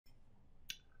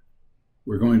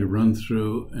We're going to run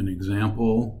through an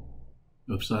example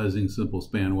of sizing simple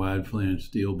span wide flange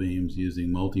steel beams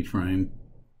using multi-frame.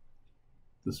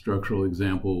 The structural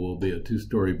example will be a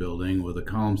two-story building with a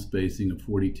column spacing of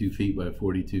 42 feet by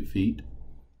 42 feet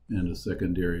and a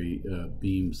secondary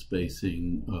beam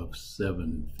spacing of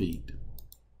 7 feet.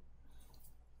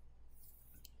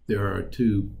 There are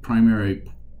two primary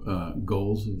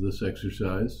goals of this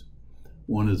exercise.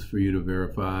 One is for you to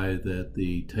verify that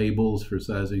the tables for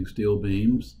sizing steel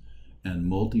beams and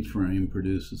multi-frame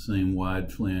produce the same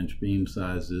wide flange beam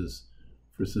sizes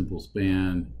for simple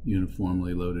span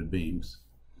uniformly loaded beams.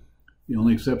 The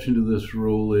only exception to this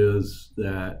rule is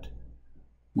that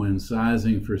when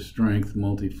sizing for strength,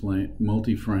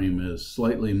 multi-frame is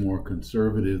slightly more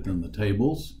conservative than the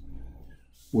tables,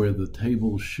 where the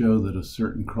tables show that a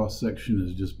certain cross-section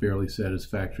is just barely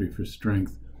satisfactory for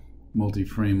strength.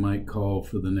 Multi-frame might call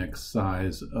for the next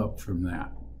size up from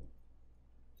that.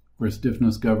 Where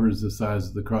stiffness governs the size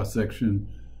of the cross-section,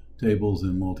 tables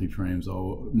and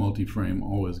multi-frame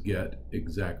always get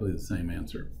exactly the same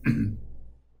answer.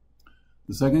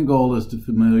 The second goal is to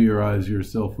familiarize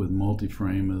yourself with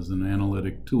multi-frame as an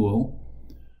analytic tool.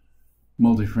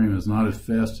 Multi-frame is not as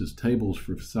fast as tables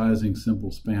for sizing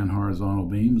simple span horizontal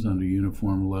beams under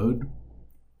uniform load,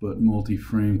 but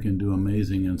multi-frame can do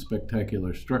amazing and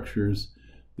spectacular structures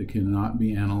that cannot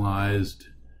be analyzed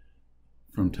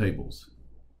from tables.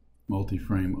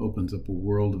 Multi-frame opens up a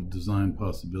world of design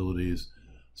possibilities,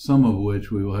 some of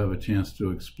which we will have a chance to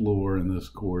explore in this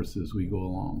course as we go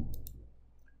along.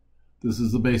 This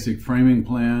is the basic framing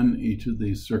plan. Each of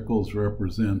these circles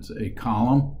represents a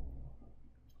column.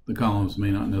 The columns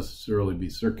may not necessarily be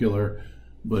circular,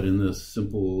 but in this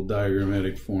simple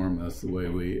diagrammatic form, that's the way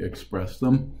we express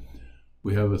them.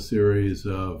 We have a series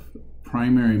of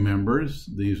primary members.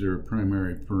 These are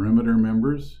primary perimeter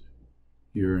members,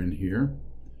 here and here.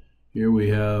 Here we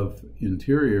have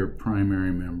interior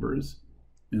primary members,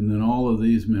 and then all of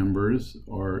these members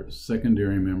are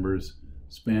secondary members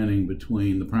spanning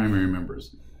between the primary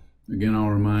members. Again, I'll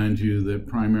remind you that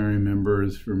primary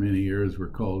members for many years were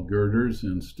called girders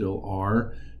and still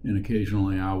are, and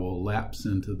occasionally I will lapse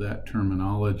into that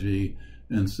terminology,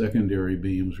 and secondary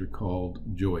beams are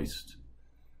called joist.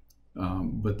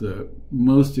 But the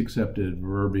most accepted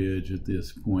verbiage at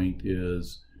this point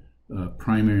is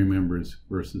primary members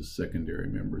versus secondary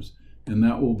members, and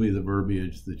that will be the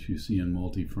verbiage that you see in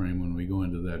multi-frame when we go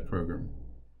into that program.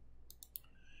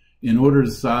 In order to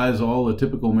size all the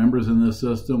typical members in this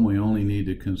system, we only need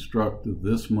to construct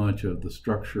this much of the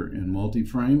structure in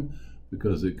multi-frame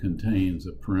because it contains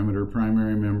a perimeter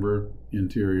primary member,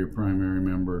 interior primary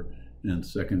member, and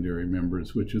secondary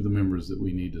members, which are the members that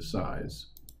we need to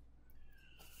size.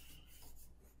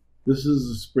 This is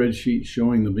a spreadsheet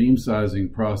showing the beam sizing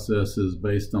processes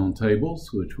based on tables,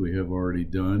 which we have already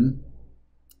done.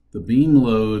 The beam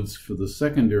loads for the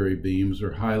secondary beams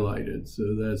are highlighted,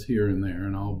 so that's here and there,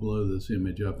 and I'll blow this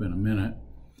image up in a minute.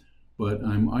 But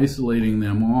I'm isolating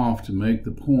them off to make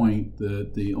the point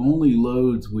that the only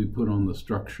loads we put on the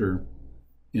structure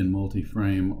in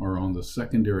multi-frame are on the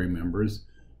secondary members,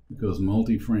 because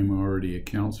multi-frame already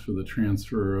accounts for the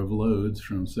transfer of loads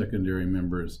from secondary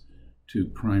members to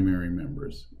primary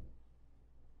members.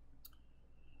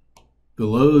 The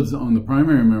loads on the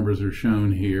primary members are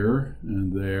shown here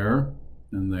and there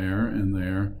and there and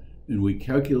there, and we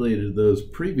calculated those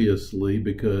previously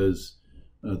because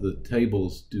the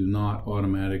tables do not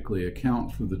automatically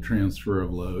account for the transfer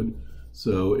of load,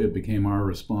 so it became our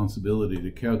responsibility to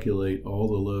calculate all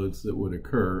the loads that would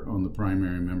occur on the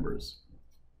primary members.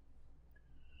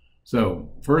 So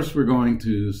first we're going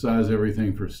to size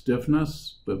everything for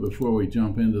stiffness, but before we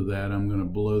jump into that, I'm going to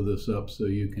blow this up so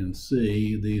you can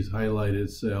see these highlighted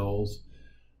cells.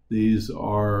 These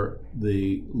are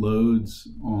the loads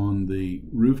on the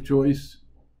roof joist,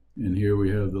 and here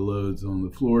we have the loads on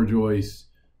the floor joist.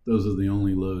 Those are the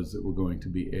only loads that we're going to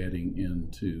be adding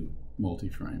into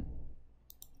multi-frame.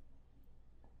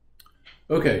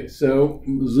 Okay, so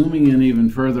zooming in even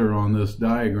further on this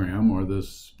diagram or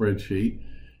this spreadsheet,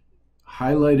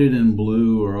 highlighted in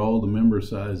blue are all the member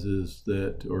sizes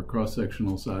that, or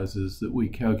cross-sectional sizes that we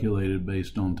calculated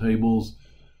based on tables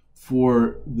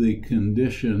for the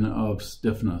condition of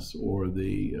stiffness or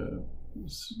the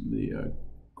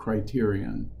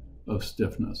criterion of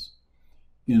stiffness.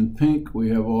 In pink, we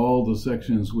have all the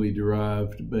sections we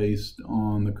derived based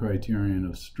on the criterion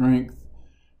of strength,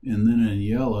 and then in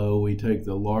yellow, we take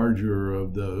the larger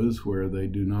of those where they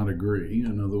do not agree.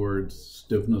 In other words,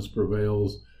 stiffness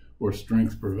prevails or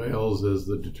strength prevails as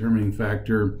the determining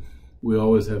factor. We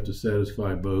always have to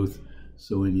satisfy both.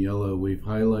 So in yellow, we've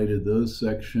highlighted those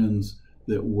sections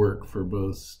that work for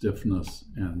both stiffness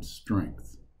and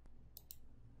strength.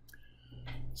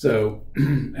 So,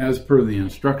 as per the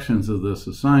instructions of this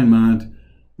assignment,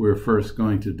 we're first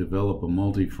going to develop a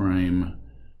multi-frame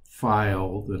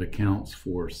file that accounts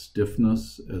for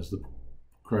stiffness as the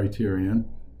criterion.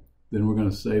 Then we're going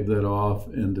to save that off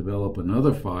and develop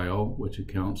another file which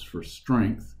accounts for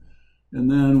strength. And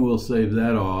then we'll save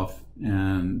that off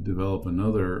and develop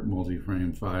another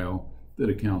multi-frame file that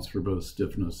accounts for both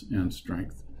stiffness and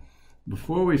strength.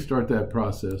 Before we start that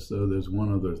process, though, there's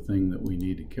one other thing that we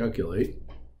need to calculate.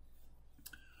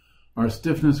 Our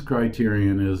stiffness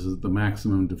criterion is that the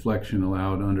maximum deflection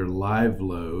allowed under live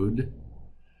load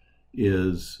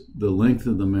is the length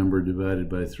of the member divided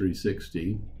by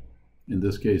 360. In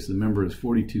this case, the member is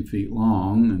 42 feet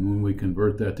long, and when we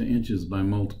convert that to inches by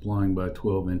multiplying by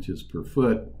 12 inches per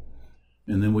foot,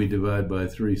 and then we divide by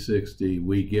 360,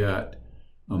 we get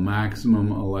a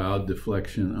maximum allowed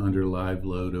deflection under live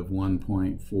load of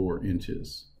 1.4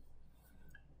 inches.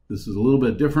 This is a little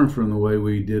bit different from the way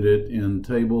we did it in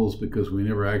tables because we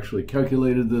never actually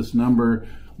calculated this number,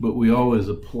 but we always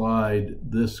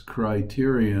applied this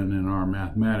criterion in our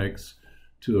mathematics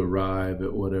to arrive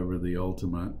at whatever the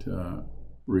ultimate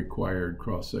required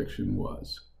cross-section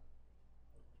was.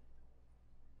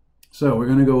 So we're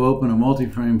going to go open a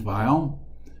multi-frame file,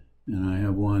 and I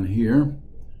have one here,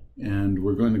 and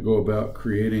we're going to go about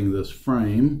creating this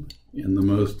frame in the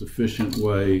most efficient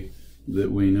way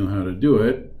that we know how to do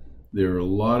it. There are a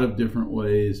lot of different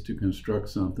ways to construct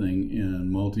something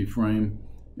in multi-frame,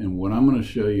 and what I'm going to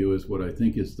show you is what I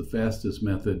think is the fastest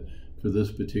method for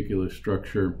this particular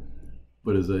structure.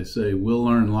 But as I say, we'll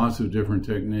learn lots of different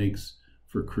techniques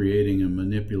for creating and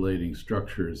manipulating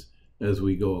structures as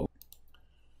we go along.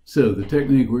 So the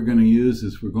technique we're going to use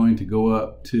is we're going to go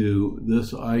up to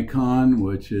this icon,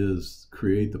 which is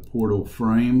create the portal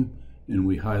frame, and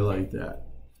we highlight that.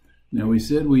 Now we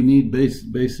said we need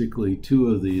basically two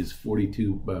of these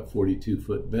 42 by 42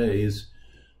 foot bays.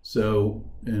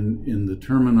 So in the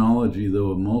terminology,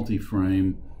 though, of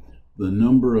multi-frame, the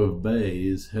number of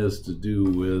bays has to do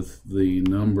with the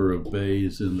number of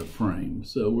bays in the frame.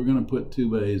 So we're going to put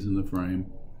 2 bays in the frame.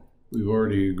 We've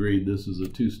already agreed this is a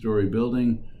 2-story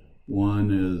building.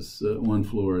 One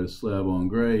floor is slab on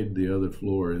grade, the other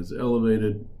floor is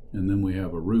elevated, and then we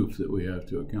have a roof that we have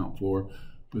to account for.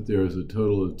 But there is a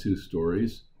total of 2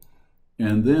 stories.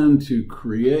 And then to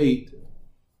create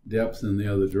depth in the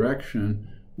other direction,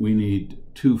 we need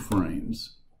 2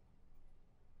 frames.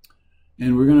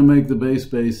 And we're going to make the bay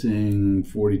spacing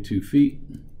 42 feet.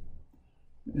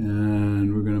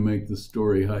 And we're going to make the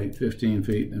story height 15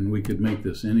 feet. And we could make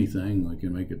this anything. We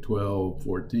can make it 12,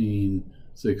 14,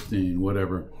 16,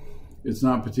 whatever. It's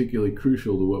not particularly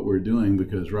crucial to what we're doing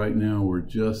because right now we're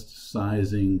just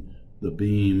sizing the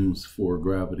beams for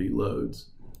gravity loads.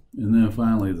 And then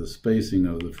finally the spacing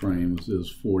of the frames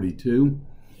is 42.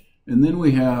 And then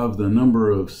we have the number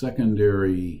of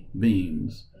secondary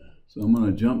beams. So I'm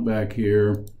going to jump back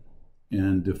here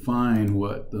and define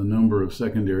what the number of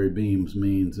secondary beams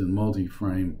means in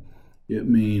multi-frame. It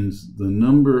means the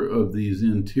number of these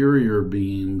interior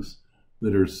beams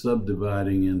that are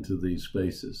subdividing into these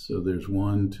spaces. So there's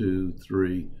 1, 2,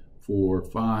 3, 4,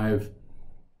 5.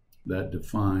 That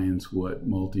defines what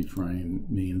multi-frame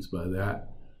means by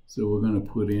that. So we're going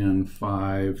to put in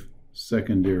 5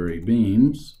 secondary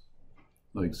beams,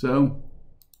 like so.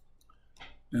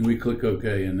 And we click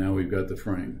OK, and now we've got the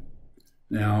frame.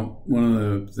 Now, one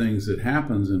of the things that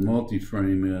happens in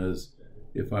multi-frame is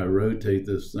if I rotate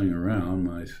this thing around,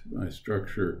 my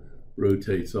structure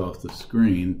rotates off the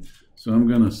screen. So I'm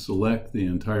going to select the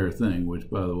entire thing, which,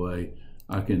 by the way,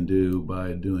 I can do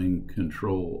by doing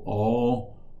Control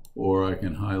All, or I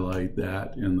can highlight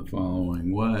that in the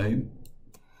following way.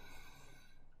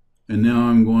 And now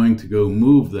I'm going to go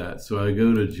move that. So I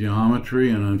go to Geometry,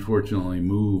 and unfortunately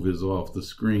Move is off the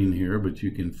screen here, but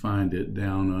you can find it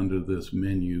down under this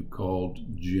menu called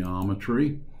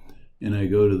Geometry. And I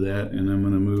go to that, and I'm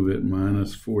going to move it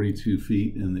minus 42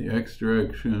 feet in the X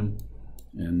direction,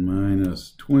 and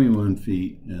minus 21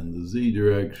 feet in the Z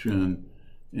direction,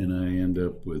 and I end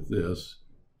up with this.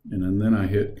 And then I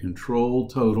hit Control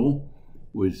Total,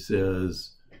 which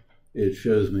says, it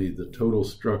shows me the total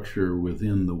structure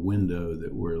within the window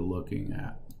that we're looking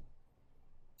at.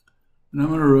 And I'm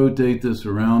going to rotate this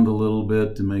around a little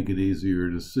bit to make it easier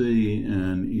to see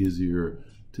and easier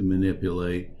to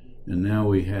manipulate. And now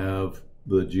we have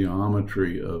the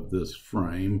geometry of this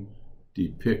frame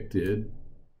depicted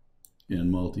in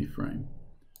multi-frame.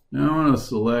 Now I want to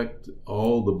select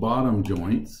all the bottom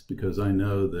joints because I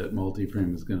know that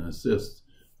multi-frame is going to insist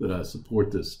that I support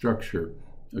this structure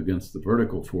against the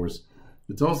vertical force.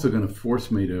 It's also going to force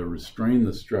me to restrain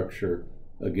the structure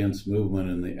against movement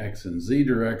in the X and Z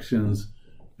directions,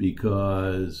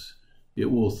 because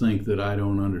it will think that I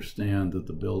don't understand that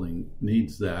the building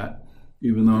needs that,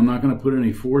 even though I'm not going to put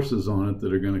any forces on it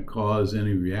that are going to cause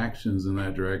any reactions in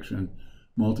that direction.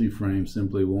 Multi-frame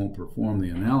simply won't perform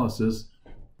the analysis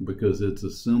because it's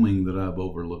assuming that I've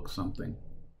overlooked something.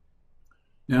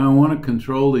 Now I want to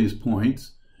control these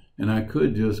points, and I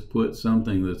could just put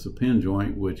something that's a pin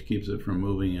joint which keeps it from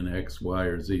moving in X, Y,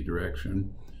 or Z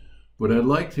direction. But I'd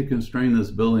like to constrain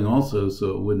this building also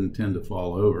so it wouldn't tend to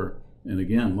fall over. And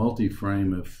again,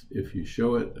 multi-frame, if you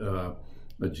show it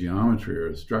a geometry or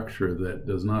a structure that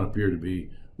does not appear to be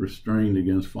restrained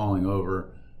against falling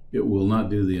over, it will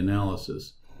not do the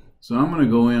analysis. So I'm going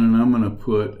to go in and I'm going to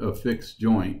put a fixed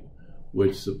joint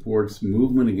which supports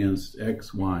movement against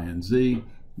X, Y, and Z,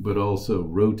 but also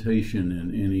rotation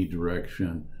in any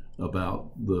direction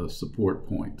about the support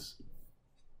points.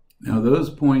 Now those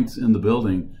points in the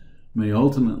building may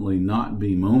ultimately not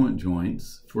be moment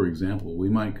joints. For example, we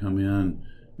might come in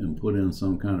and put in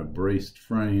some kind of braced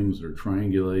frames or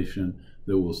triangulation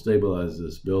that will stabilize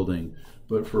this building.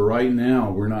 But for right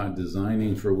now, we're not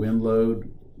designing for wind load.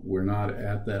 We're not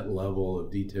at that level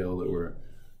of detail that we're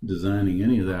designing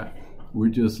any of that. We're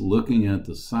just looking at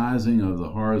the sizing of the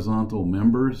horizontal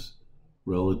members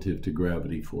relative to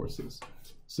gravity forces.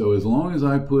 So as long as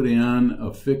I put in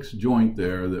a fixed joint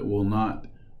there that will not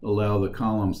allow the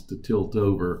columns to tilt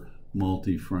over,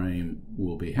 multi-frame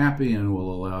will be happy and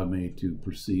will allow me to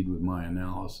proceed with my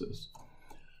analysis.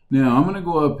 Now I'm going to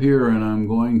go up here and I'm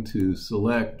going to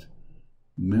select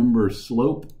member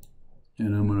slope,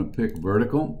 and I'm going to pick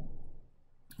vertical,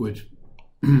 which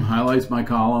highlights my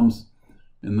columns,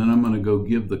 and then I'm going to go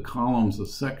give the columns a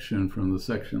section from the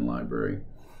section library.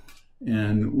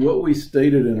 And what we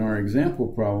stated in our example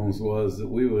problems was that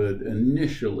we would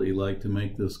initially like to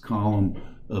make this column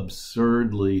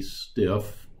absurdly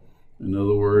stiff. In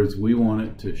other words, we want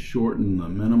it to shorten the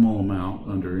minimal amount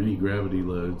under any gravity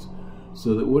loads,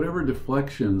 so that whatever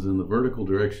deflections in the vertical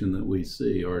direction that we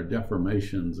see are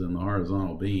deformations in the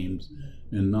horizontal beams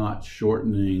and not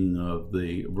shortening of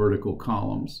the vertical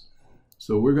columns.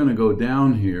 So we're going to go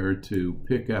down here to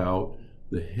pick out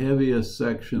the heaviest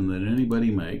section that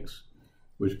anybody makes,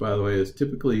 which by the way is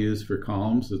typically used for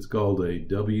columns. It's called a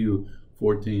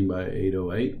W14 by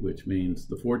 808, which means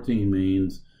the 14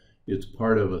 means it's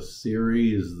part of a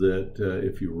series that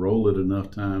if you roll it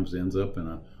enough times ends up in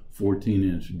a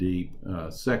 14-inch deep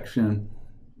section.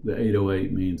 The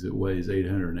 808 means it weighs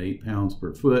 808 pounds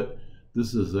per foot.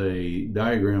 This is a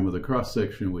diagram of the cross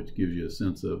section which gives you a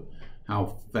sense of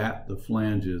how fat the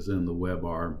flanges in the web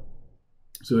are.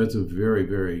 So it's a very,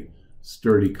 very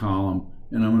sturdy column,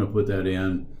 and I'm going to put that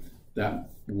in.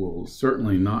 That will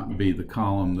certainly not be the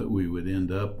column that we would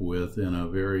end up with in a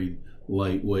very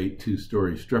lightweight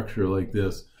two-story structure like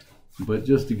this, but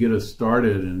just to get us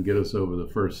started and get us over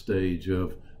the first stage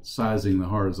of sizing the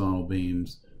horizontal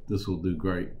beams, this will do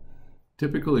great.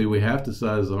 Typically we have to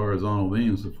size the horizontal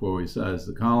beams before we size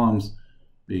the columns,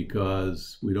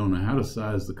 because we don't know how to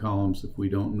size the columns if we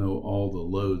don't know all the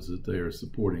loads that they are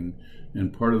supporting.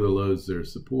 And part of the loads they're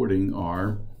supporting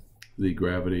are the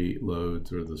gravity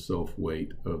loads or the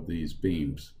self-weight of these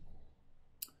beams.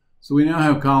 So we now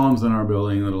have columns in our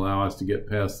building that allow us to get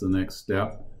past the next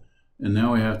step. And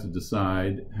now we have to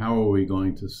decide, how are we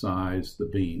going to size the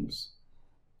beams?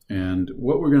 And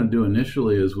what we're going to do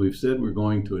initially is, we've said we're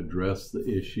going to address the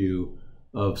issue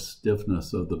of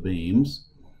stiffness of the beams.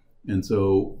 And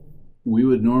so we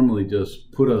would normally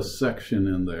just put a section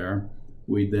in there.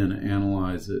 We'd then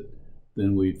analyze it.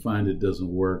 Then we'd find it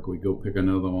doesn't work. We go pick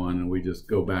another one, and we just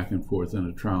go back and forth in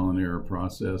a trial and error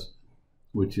process,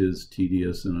 which is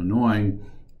tedious and annoying.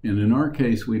 And in our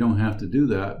case, we don't have to do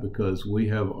that because we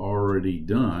have already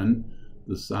done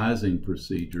the sizing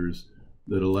procedures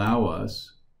that allow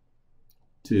us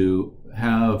to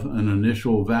have an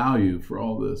initial value for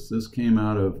all this. This came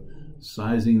out of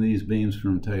sizing these beams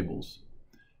from tables.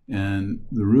 And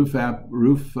the roof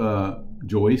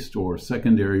joist or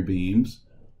secondary beams,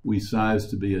 we sized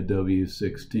to be a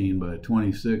W16 by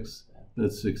 26.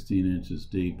 That's 16 inches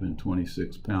deep and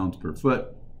 26 pounds per foot.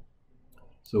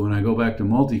 So when I go back to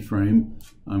multi-frame,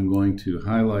 I'm going to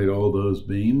highlight all those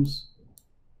beams.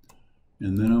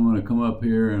 And then I'm going to come up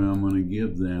here and I'm going to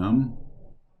give them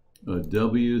a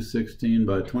W16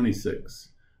 by 26.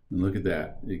 And look at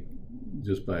that.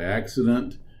 Just by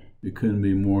accident, it couldn't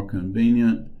be more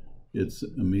convenient. It's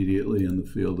immediately in the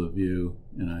field of view,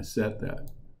 and I set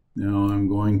that. Now I'm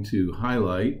going to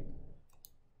highlight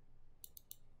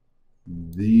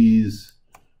these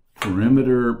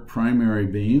perimeter primary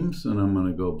beams, and I'm going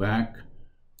to go back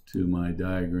to my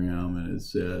diagram, and it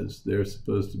says they're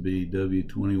supposed to be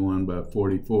W21 by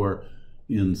 44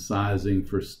 in sizing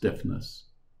for stiffness.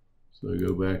 So I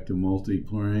go back to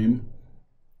multi-plane,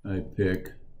 I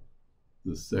pick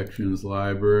the sections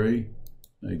library,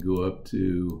 I go up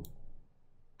to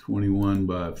 21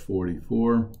 by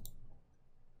 44,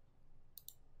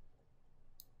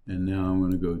 and now I'm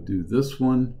going to go do this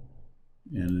one,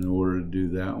 and in order to do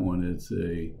that one, it's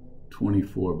a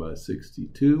 24 by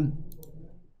 62.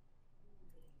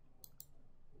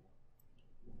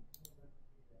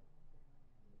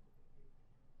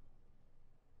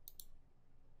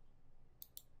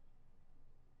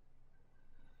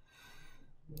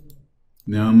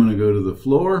 Now I'm going to go to the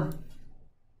floor,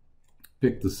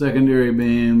 pick the secondary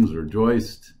beams or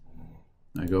joist.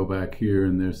 I go back here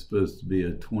and they're supposed to be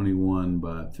a 21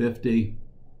 by 50.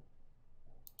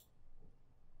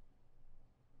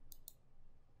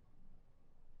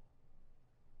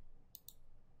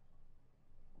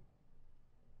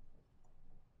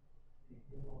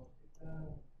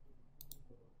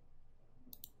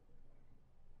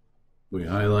 We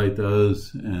highlight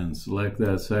those and select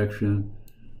that section.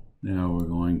 Now we're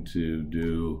going to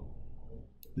do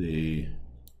the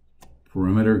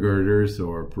perimeter girders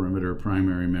or perimeter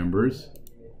primary members.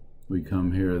 We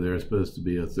come here, they're supposed to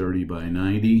be a 30 by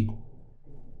 90.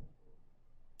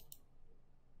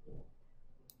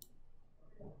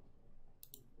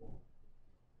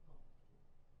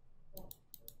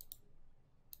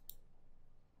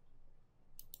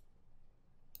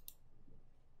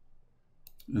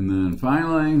 And then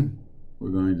finally, we're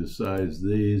going to size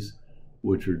these,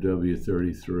 which are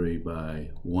W33 by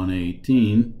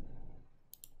 118.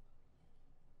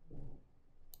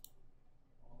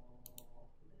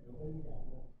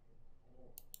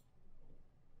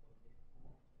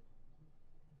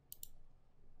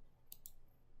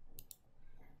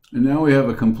 And now we have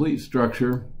a complete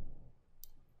structure,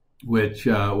 which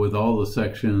with all the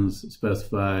sections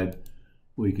specified,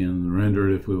 we can render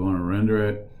it if we want to render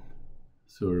it,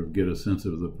 sort of get a sense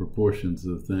of the proportions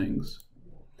of things.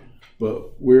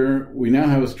 But we now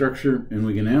have a structure and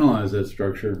we can analyze that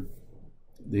structure.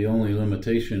 The only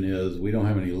limitation is we don't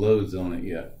have any loads on it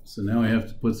yet. So now we have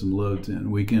to put some loads in.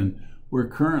 We're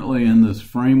currently in this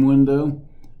frame window.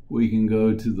 We can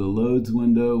go to the loads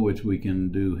window, which we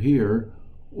can do here.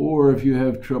 Or if you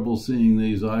have trouble seeing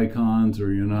these icons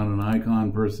or you're not an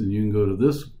icon person, you can go to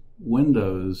this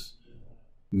Windows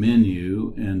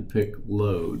menu and pick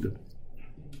load.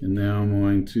 And now I'm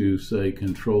going to say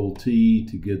Control T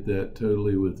to get that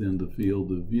totally within the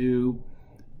field of view.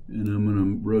 And I'm going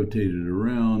to rotate it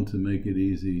around to make it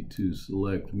easy to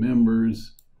select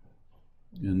members.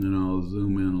 And then I'll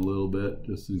zoom in a little bit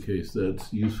just in case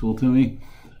that's useful to me.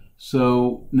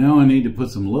 So now I need to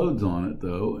put some loads on it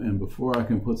though. And before I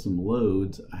can put some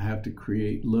loads, I have to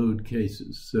create load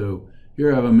cases. So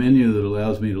here I have a menu that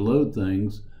allows me to load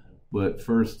things, but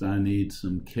first I need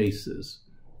some cases.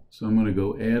 So I'm going to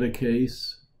go add a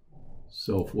case,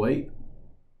 self-weight,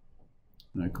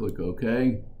 and I click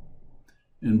OK.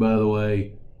 And by the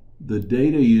way, the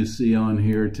data you see on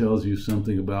here tells you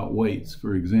something about weights.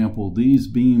 For example, these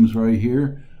beams right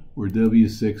here were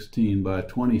W16 by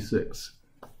 26.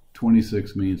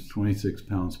 26 means 26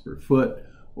 pounds per foot,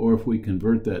 or if we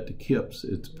convert that to kips,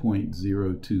 it's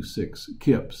 0.026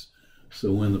 kips.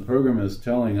 So when the program is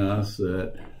telling us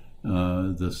that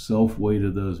the self-weight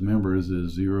of those members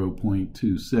is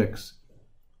 0.26,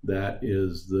 that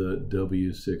is the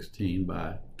W16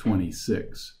 by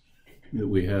 26 that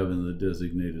we have in the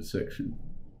designated section.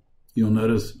 You'll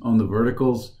notice on the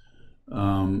verticals,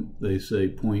 they say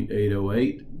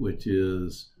 0.808, which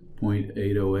is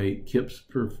 0.808 kips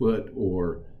per foot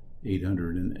or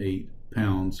 808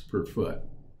 pounds per foot.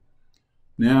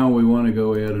 Now we want to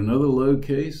go add another load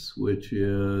case, which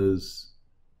is,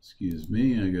 excuse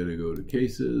me, I got to go to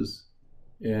cases,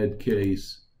 add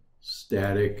case,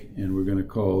 static, and we're going to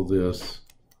call this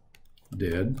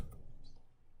dead.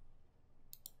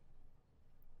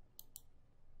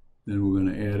 Then we're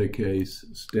going to add a case,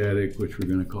 static, which we're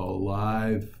going to call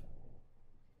live.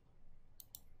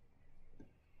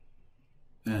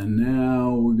 And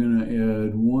now we're going to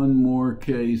add one more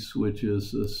case, which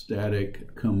is a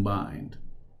static combined.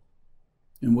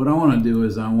 And what I want to do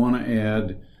is I want to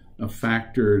add a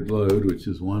factored load, which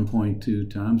is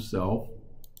 1.2 times self,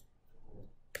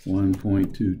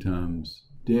 1.2 times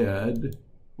dead,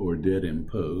 or dead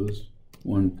imposed,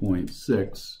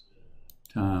 1.6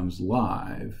 times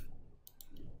live.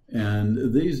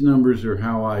 And these numbers are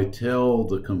how I tell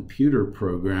the computer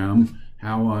program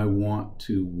how I want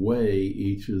to weigh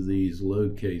each of these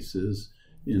load cases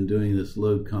in doing this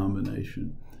load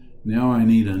combination. Now I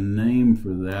need a name for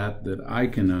that I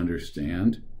can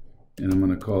understand, and I'm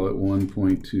going to call it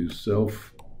 1.2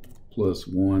 self plus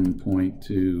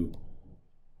 1.2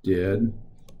 dead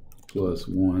plus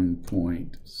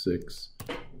 1.6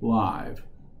 live.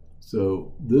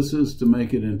 So this is to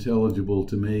make it intelligible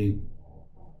to me.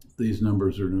 These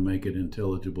numbers are to make it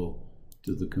intelligible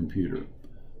to the computer.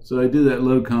 So I do that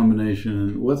load combination,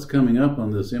 and what's coming up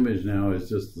on this image now is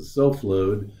just the self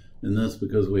load, and that's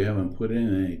because we haven't put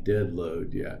in any dead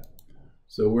load yet.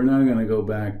 So we're now going to go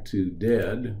back to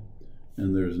dead,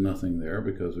 and there's nothing there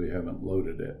because we haven't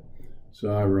loaded it.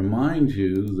 So I remind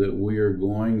you that we are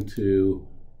going to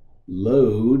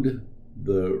load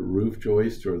the roof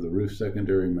joist or the roof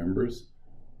secondary members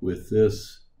with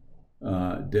this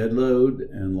dead load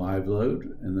and live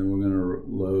load, and then we're going to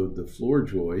load the floor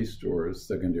joist or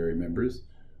secondary members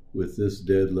with this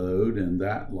dead load and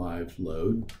that live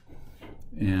load.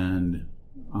 And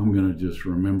I'm going to just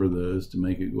remember those to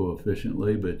make it go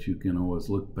efficiently, but you can always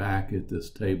look back at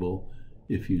this table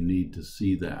if you need to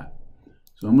see that.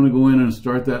 So I'm going to go in and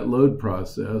start that load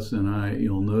process, and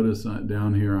you'll notice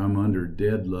down here I'm under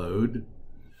dead load,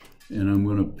 and I'm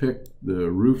going to pick the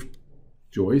roof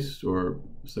joist or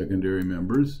secondary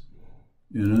members,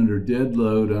 and under dead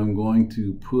load I'm going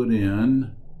to put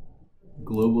in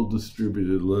global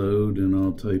distributed load, and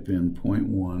I'll type in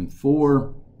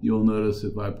 0.14. You'll notice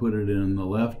if I put it in the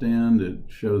left end, it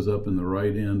shows up in the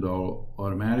right end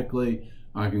automatically.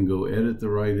 I can go edit the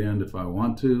right end if I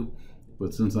want to,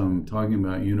 but since I'm talking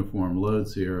about uniform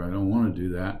loads here, I don't want to do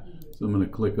that. So I'm going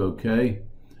to click OK.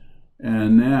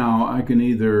 And now I can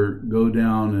either go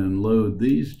down and load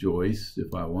these joists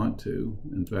if I want to.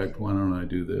 In fact, why don't I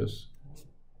do this?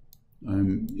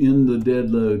 I'm in the dead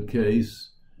load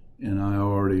case, and I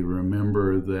already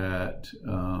remember that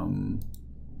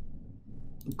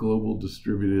the global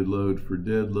distributed load for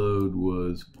dead load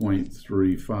was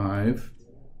 0.35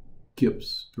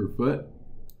 kips per foot.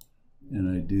 And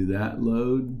I do that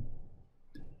load.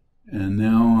 And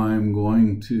now I'm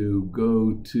going to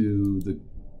go to the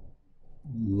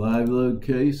live load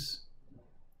case,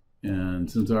 and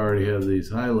since I already have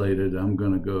these highlighted, I'm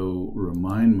going to go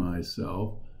remind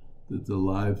myself that the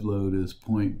live load is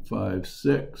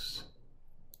 0.56,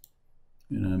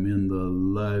 and I'm in the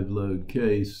live load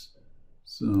case,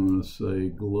 so I'm going to say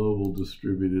global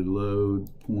distributed load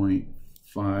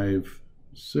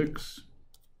 0.56.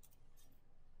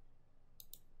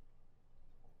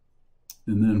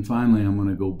 And then finally I'm going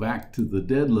to go back to the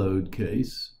dead load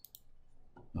case.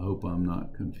 I hope I'm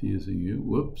not confusing you.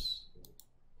 Whoops.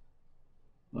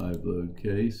 Live load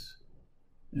case.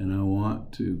 And I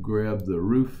want to grab the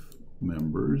roof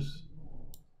members.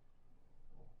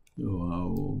 So I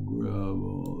will grab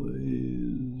all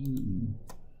these.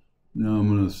 Now I'm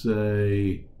going to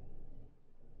say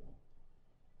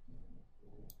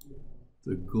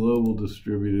the global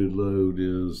distributed load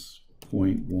is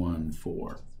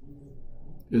 0.14.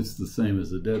 It's the same as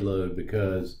the dead load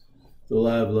because the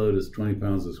live load is 20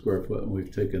 pounds a square foot, and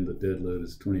we've taken the dead load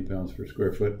as 20 pounds per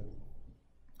square foot.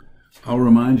 I'll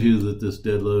remind you that this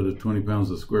dead load of 20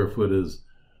 pounds a square foot is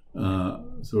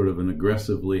sort of an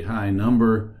aggressively high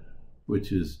number,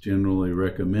 which is generally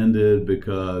recommended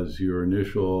because your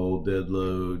initial dead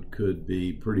load could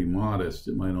be pretty modest.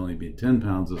 It might only be 10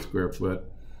 pounds a square foot,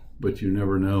 but you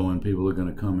never know when people are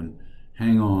going to come and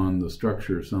hang on the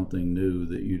structure of something new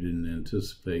that you didn't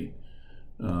anticipate.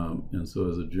 And so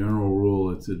as a general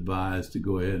rule, it's advised to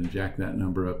go ahead and jack that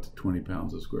number up to 20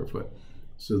 pounds a square foot.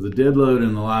 So the dead load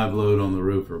and the live load on the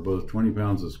roof are both 20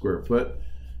 pounds a square foot.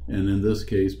 And in this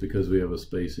case, because we have a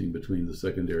spacing between the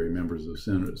secondary members of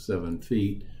 7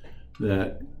 feet,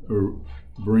 that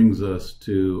brings us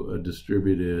to a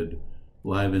distributed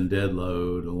live and dead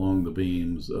load along the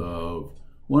beams of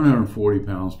 140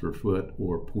 pounds per foot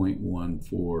or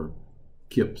 0.14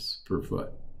 kips per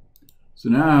foot. So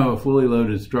now I have a fully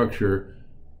loaded structure.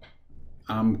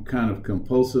 I'm kind of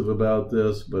compulsive about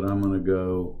this, but I'm going to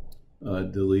go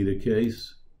delete a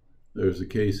case. There's a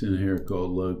case in here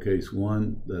called load case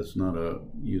 1. That's not a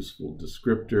useful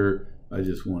descriptor. I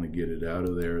just want to get it out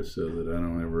of there so that I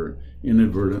don't ever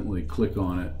inadvertently click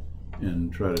on it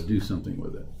and try to do something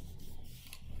with it.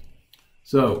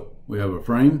 So we have a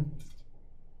frame.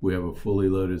 We have a fully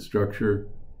loaded structure.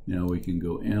 Now we can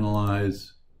go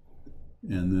analyze,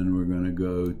 and then we're going to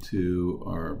go to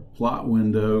our plot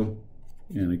window,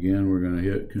 and again we're going to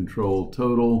hit Control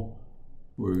Total.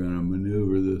 We're going to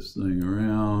maneuver this thing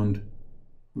around.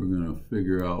 We're going to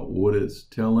figure out what it's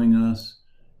telling us,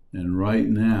 and right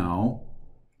now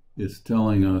it's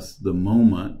telling us the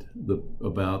moment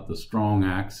about the strong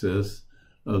axis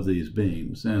of these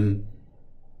beams. And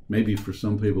Maybe for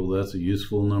some people that's a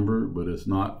useful number, but it's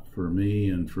not for me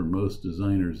and for most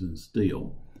designers in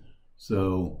steel.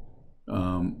 So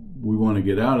we want to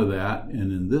get out of that.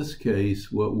 And in this case,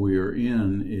 what we are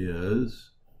in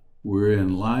is we're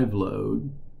in live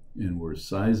load, and we're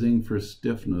sizing for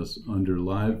stiffness under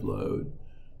live load.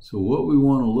 So what we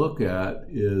want to look at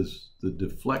is the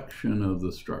deflection of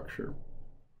the structure.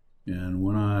 And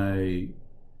when I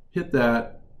hit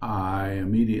that, I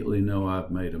immediately know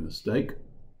I've made a mistake.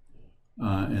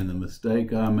 And the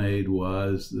mistake I made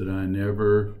was that I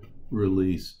never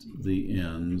released the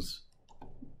ends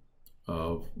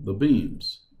of the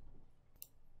beams.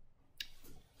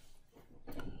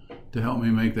 To help me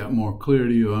make that more clear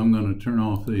to you, I'm going to turn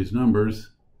off these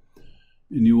numbers,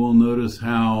 and you will notice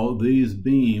how these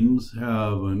beams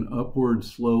have an upward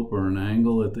slope or an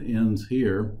angle at the ends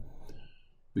here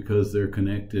because they're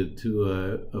connected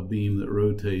to a beam that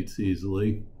rotates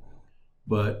easily.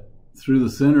 But through the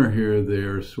center here,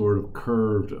 they're sort of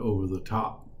curved over the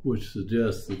top, which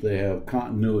suggests that they have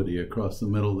continuity across the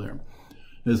middle there.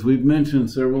 As we've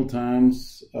mentioned several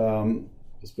times,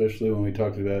 especially when we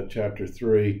talked about Chapter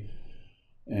 3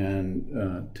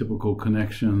 and typical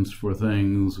connections for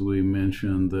things, we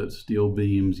mentioned that steel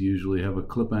beams usually have a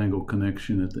clip angle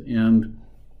connection at the end,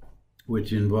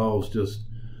 which involves just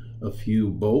a few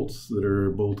bolts that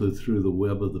are bolted through the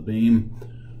web of the beam.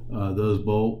 Those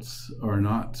bolts are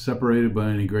not separated by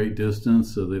any great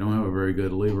distance, so they don't have a very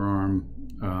good lever arm.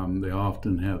 They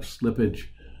often have slippage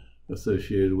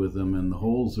associated with them, and the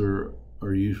holes are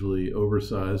usually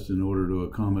oversized in order to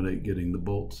accommodate getting the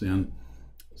bolts in.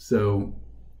 So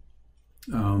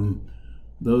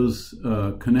those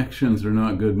connections are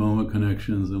not good moment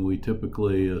connections, and we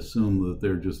typically assume that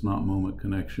they're just not moment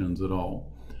connections at all.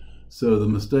 So the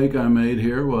mistake I made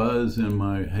here was, in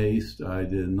my haste, I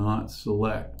did not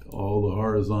select all the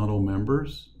horizontal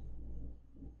members.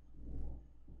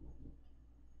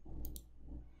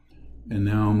 And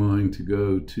now I'm going to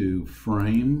go to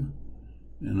Frame,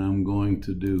 and I'm going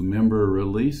to do Member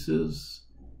Releases,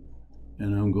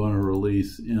 and I'm going to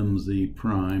release MZ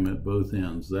prime at both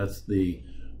ends. That's the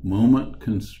moment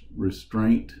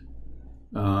restraint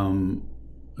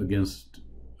against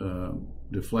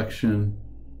deflection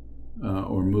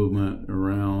or movement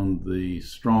around the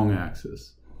strong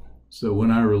axis. So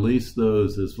when I release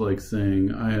those, it's like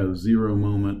saying I have zero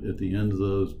moment at the end of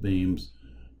those beams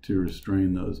to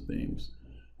restrain those beams.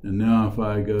 And now if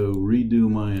I go redo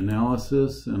my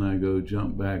analysis and I go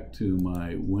jump back to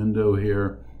my window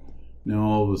here, now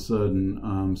all of a sudden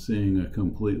I'm seeing a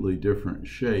completely different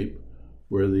shape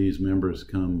where these members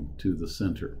come to the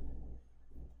center.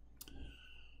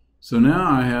 So now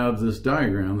I have this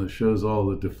diagram that shows all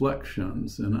the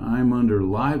deflections, and I'm under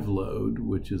live load,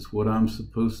 which is what I'm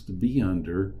supposed to be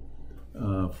under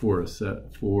for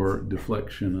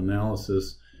deflection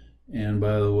analysis. And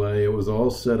by the way, it was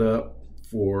all set up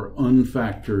for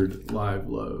unfactored live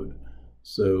load.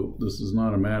 So this is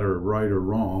not a matter of right or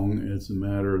wrong. It's a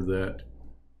matter that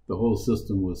the whole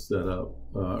system was set up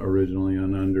originally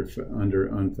on under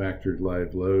unfactored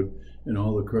live load, and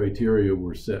all the criteria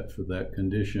were set for that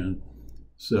condition.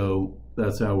 So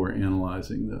that's how we're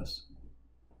analyzing this.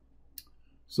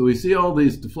 So we see all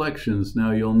these deflections. Now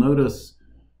you'll notice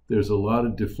there's a lot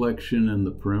of deflection in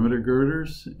the perimeter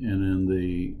girders and in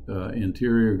the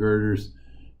interior girders,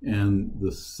 and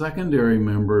the secondary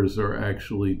members are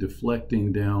actually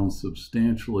deflecting down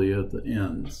substantially at the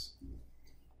ends.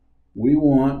 We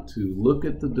want to look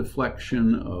at the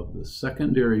deflection of the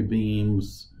secondary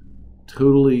beams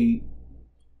totally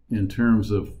in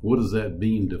terms of what does that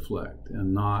beam deflect,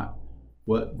 and not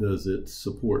what does its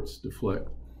supports deflect.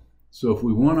 So if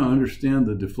we want to understand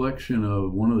the deflection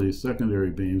of one of these secondary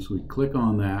beams, we click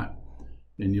on that,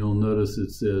 and you'll notice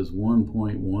it says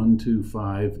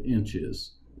 1.125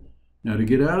 inches. Now to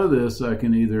get out of this, I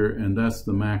can either, and that's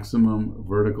the maximum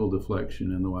vertical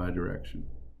deflection in the Y direction.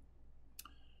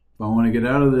 If I want to get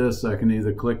out of this, I can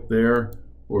either click there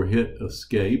or hit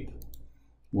Escape.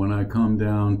 When I come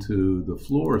down to the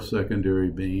floor secondary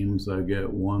beams, I get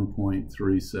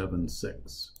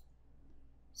 1.376.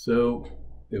 So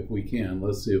if we can,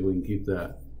 let's see if we can keep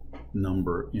that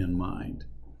number in mind.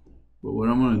 But what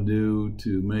I'm going to do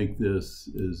to make this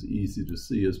as easy to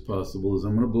see as possible is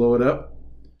I'm going to blow it up,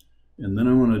 and then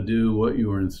I'm going to do what you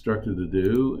were instructed to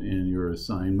do in your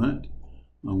assignment.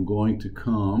 I'm going to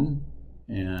come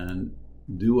and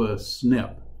do a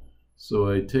snip. So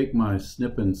I take my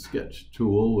snip and sketch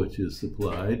tool, which is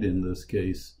supplied in this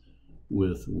case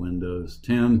with Windows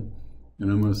 10,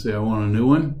 and I'm going to say I want a new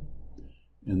one,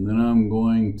 and then I'm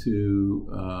going to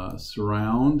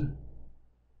surround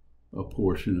a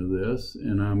portion of this,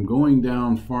 and I'm going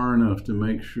down far enough to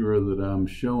make sure that I'm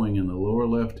showing in the lower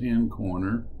left-hand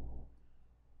corner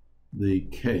the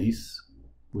case,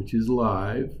 which is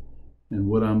live, and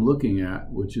what I'm looking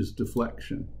at, which is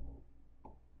deflection.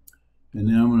 And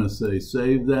now I'm going to say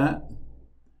save that,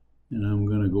 and I'm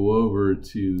going to go over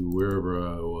to wherever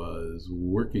I was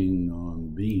working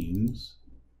on beams.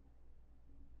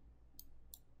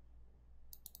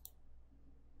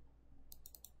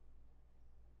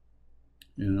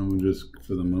 And I'm just,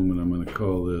 for the moment, I'm going to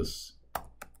call this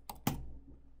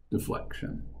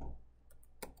deflection.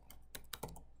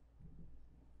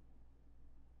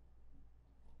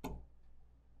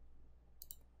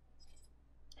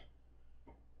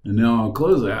 And now I'll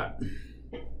close that.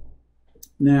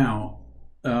 Now,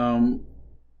 I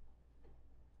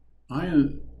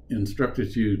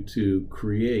instructed you to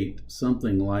create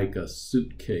something like a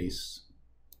suitcase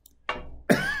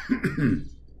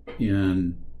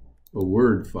in a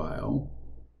Word file.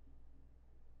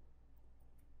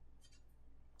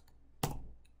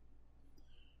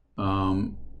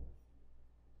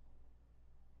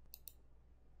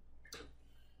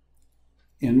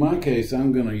 In my case,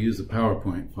 I'm going to use a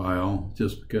PowerPoint file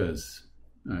just because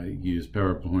I use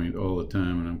PowerPoint all the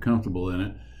time and I'm comfortable in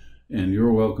it. And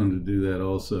you're welcome to do that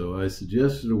also. I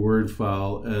suggested a Word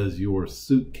file as your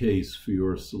suitcase for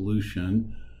your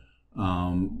solution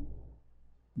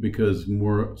because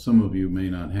some of you may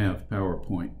not have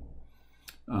PowerPoint.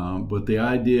 But the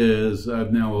idea is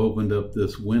I've now opened up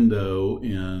this window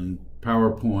in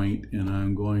PowerPoint and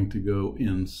I'm going to go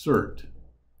insert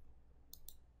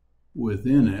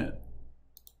within it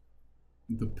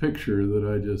the picture that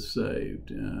I just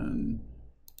saved, and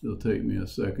it'll take me a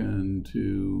second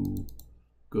to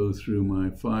go through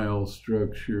my file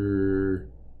structure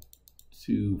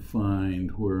to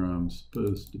find where I'm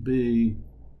supposed to be.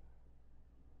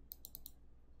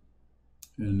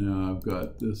 And now I've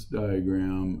got this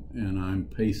diagram and I'm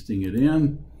pasting it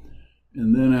in,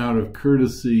 and then out of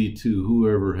courtesy to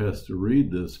whoever has to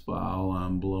read this file,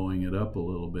 I'm blowing it up a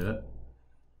little bit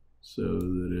so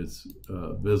that it's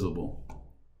visible.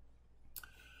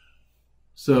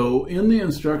 So in the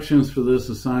instructions for this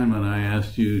assignment, I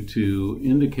asked you to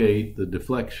indicate the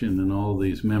deflection in all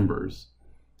these members.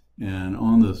 And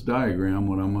on this diagram,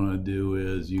 what I'm going to do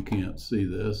is, you can't see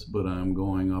this, but I'm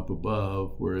going up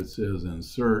above where it says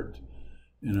insert,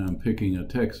 and I'm picking a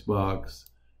text box,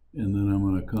 and then I'm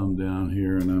going to come down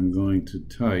here and I'm going to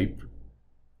type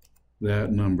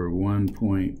that number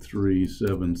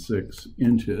 1.376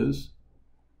 inches,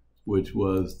 which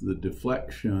was the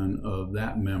deflection of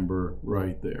that member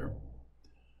right there.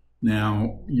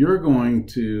 Now, you're going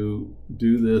to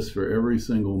do this for every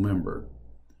single member.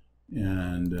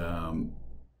 And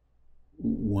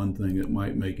one thing that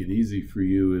might make it easy for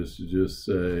you is to just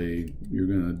say you're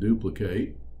going to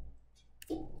duplicate.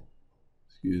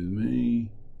 Excuse me.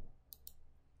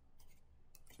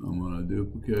 I'm going to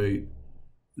duplicate,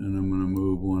 and I'm going to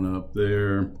move one up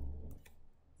there,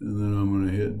 and then I'm going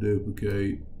to hit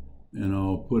duplicate, and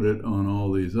I'll put it on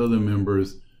all these other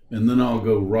members, and then I'll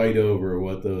go right over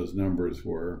what those numbers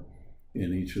were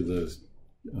in each of those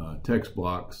text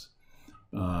blocks.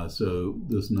 So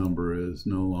this number is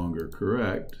no longer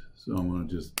correct, so I'm going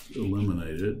to just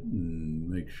eliminate it and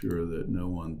make sure that no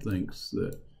one thinks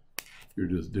that you're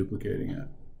just duplicating it.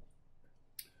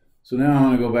 So now I'm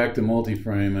going to go back to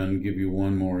multi-frame and give you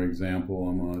one more example.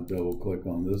 I'm going to double click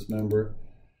on this member,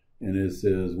 and it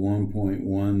says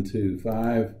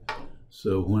 1.125.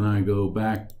 So when I go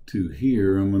back to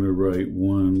here, I'm going to write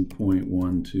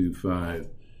 1.125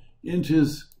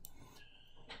 inches.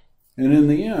 And in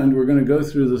the end, we're going to go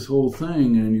through this whole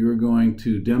thing, and you're going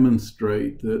to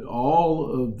demonstrate that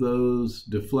all of those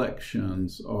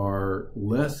deflections are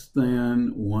less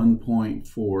than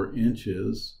 1.4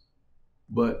 inches,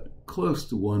 but close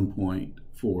to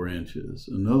 1.4 inches.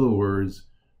 In other words,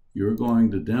 you're going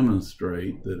to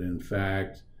demonstrate that, in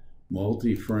fact,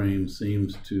 multi-frame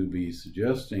seems to be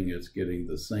suggesting it's getting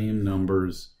the same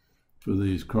numbers for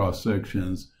these cross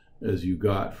sections as you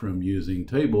got from using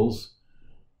tables,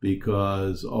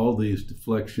 because all these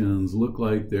deflections look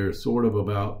like they're sort of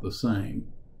about the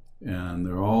same, and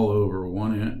they're all over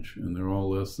 1 inch, and they're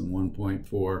all less than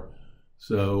 1.4.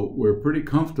 So we're pretty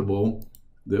comfortable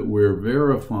that we're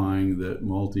verifying that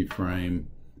multi-frame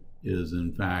is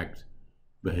in fact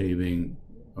behaving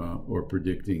or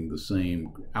predicting the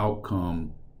same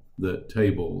outcome that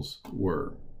tables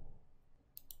were.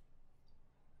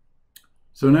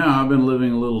 So now I've been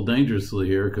living a little dangerously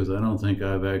here because I don't think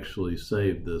I've actually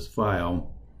saved this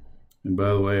file. And by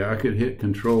the way, I could hit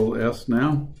Control S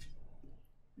now,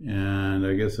 And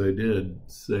I guess I did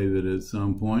save it at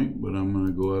some point, but I'm going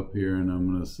to go up here and I'm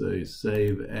going to say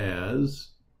save as,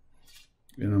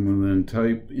 and I'm going to then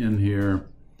type in here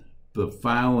the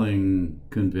filing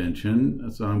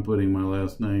convention. So I'm putting my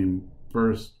last name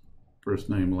first, first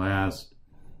name last,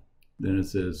 then it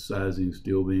says sizing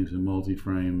steel beams and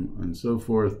multi-frame and so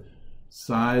forth,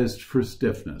 sized for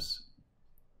stiffness.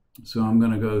 So I'm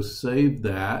going to go save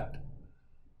that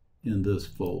in this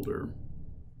folder.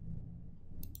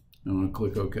 I'm going to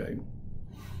click OK.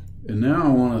 And now I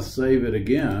want to save it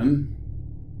again.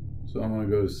 So I'm going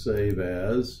to go save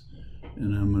as,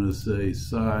 and I'm going to say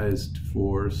sized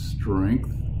for strength.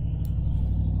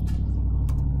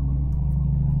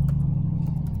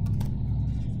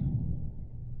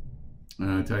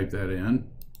 And I type that in.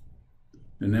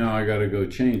 And now I got to go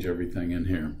change everything in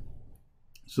here.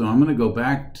 So I'm going to go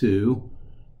back to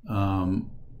the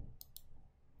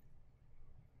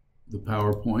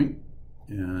PowerPoint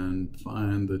and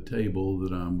find the table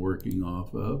that I'm working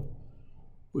off of,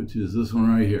 which is this one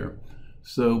right here.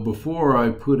 So before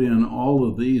I put in all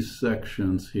of these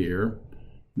sections here,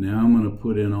 now I'm going to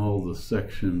put in all the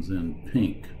sections in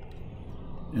pink.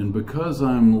 And because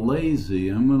I'm lazy,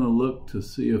 I'm going to look to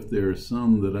see if there are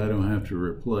some that I don't have to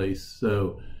replace.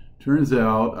 So turns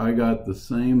out I got the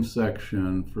same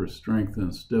section for strength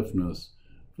and stiffness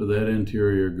for that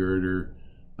interior girder.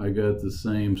 I got the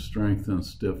same strength and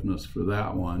stiffness for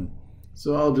that one.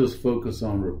 So I'll just focus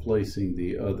on replacing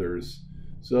the others.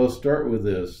 So I'll start with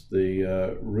this.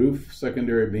 The roof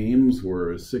secondary beams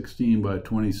were 16 by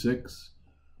 26,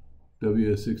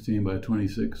 W 16 by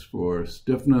 26 for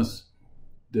stiffness,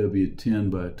 W 10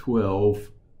 by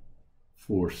 12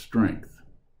 for strength.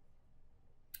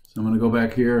 So I'm going to go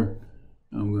back here.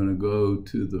 I'm going to go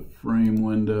to the frame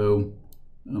window.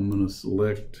 I'm going to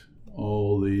select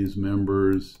all these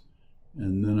members,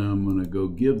 and then I'm going to go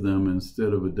give them,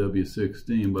 instead of a W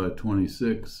 16 by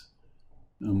 26,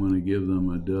 I'm going to give them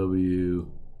a W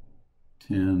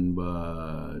 10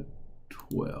 by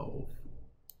 12.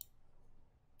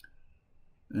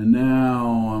 And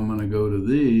now I'm going to go to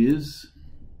these,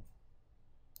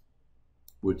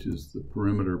 which is the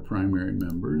perimeter primary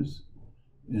members.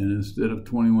 And instead of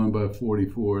 21 by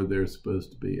 44, they're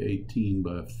supposed to be 18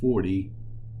 by 40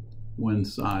 when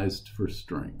sized for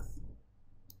strength.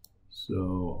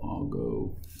 So I'll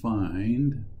go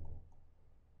find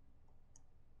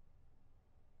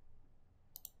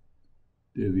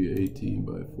W 18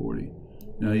 by 40.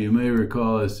 Now you may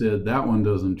recall I said that one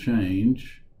doesn't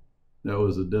change. That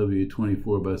was a W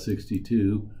 24 by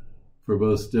 62 for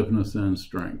both stiffness and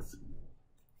strength.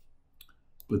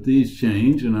 But these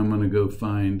change, and I'm going to go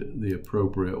find the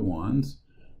appropriate ones.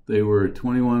 They were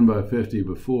 21 by 50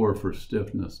 before for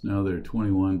stiffness. Now they're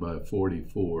 21 by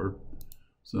 44.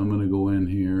 So I'm going to go in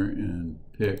here and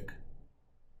pick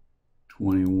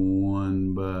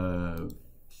 21 by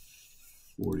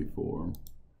 44.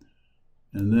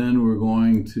 And then we're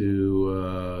going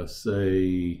to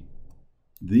say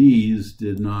these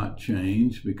did not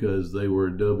change because they were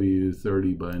W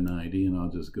 30 by 90, and I'll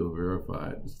just go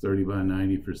verify it. It's 30 by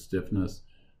 90 for stiffness,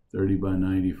 30 by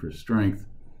 90 for strength.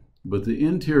 But the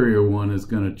interior one is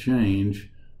going to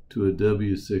change to a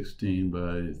W 16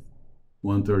 by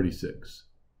 136.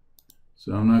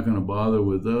 So I'm not going to bother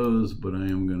with those, but I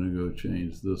am going to go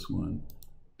change this one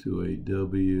to a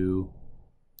W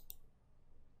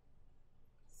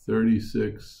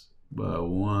 36 by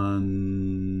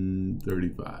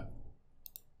 135.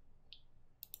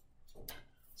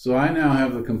 So I now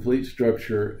have the complete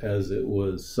structure as it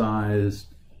was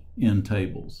sized in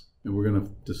tables. And we're going to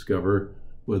discover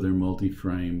whether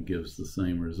multi-frame gives the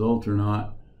same result or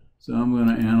not. So I'm going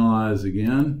to analyze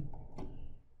again,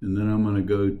 and then I'm going to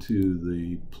go to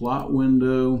the plot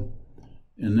window,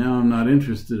 and now I'm not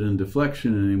interested in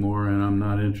deflection anymore, and I'm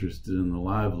not interested in the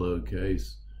live load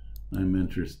case. I'm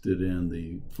interested in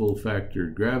the full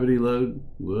factored gravity load.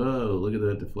 Whoa, look at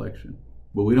that deflection.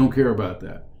 But we don't care about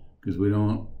that because we're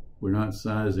not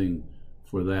sizing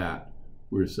for that.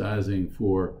 We're sizing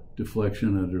for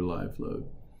deflection under live load.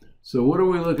 So what are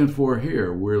we looking for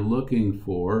here? We're looking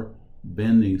for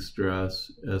bending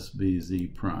stress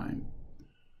SBZ prime.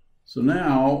 So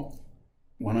now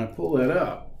when I pull that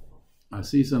up, I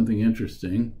see something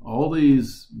interesting. All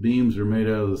these beams are made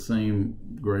out of the same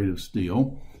grade of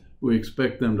steel. We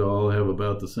expect them to all have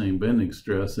about the same bending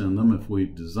stress in them if we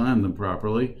design them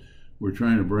properly. We're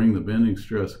trying to bring the bending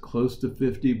stress close to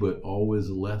 50, but always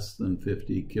less than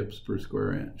 50 kips per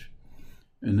square inch.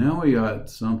 And now we got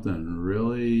something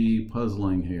really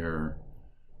puzzling here,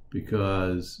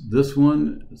 because this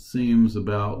one seems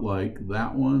about like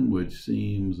that one, which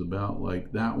seems about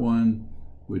like that one,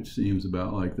 which seems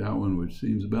about like that one, which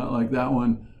seems about like that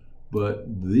one, but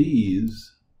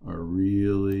these are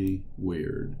really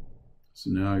weird.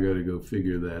 So now I got to go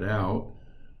figure that out.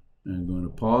 I'm going to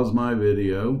pause my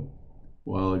video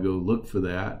while I go look for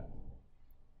that,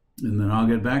 and then I'll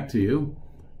get back to you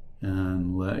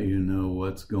and let you know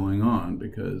what's going on,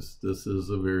 because this is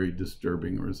a very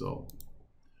disturbing result.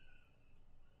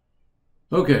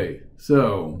 Okay,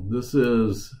 so this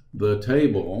is the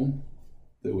table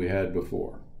that we had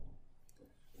before.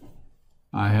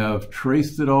 I have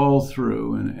traced it all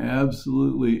through, and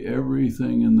absolutely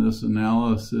everything in this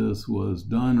analysis was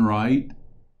done right.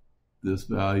 This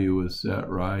value was set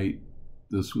right.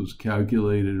 This was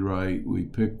calculated right. We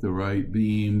picked the right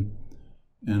beam.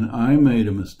 And I made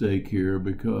a mistake here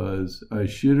because I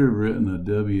should have written a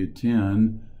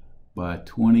W10 by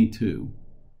 22.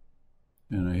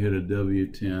 And I hit a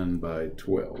W10 by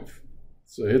 12.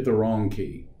 So I hit the wrong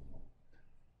key.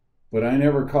 But I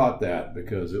never caught that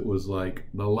because it was like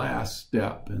the last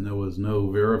step, and there was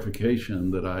no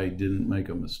verification that I didn't make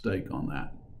a mistake on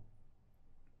that.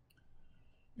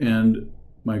 And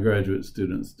my graduate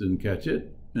students didn't catch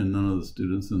it, and none of the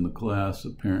students in the class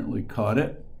apparently caught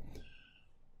it.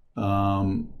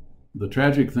 The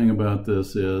tragic thing about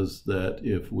this is that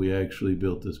if we actually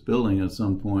built this building, at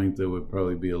some point there would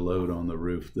probably be a load on the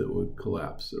roof that would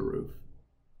collapse the roof.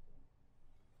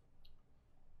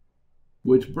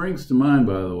 Which brings to mind,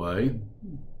 by the way,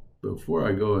 before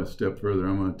I go a step further,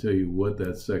 I'm going to tell you what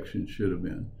that section should have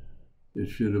been. It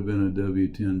should have been a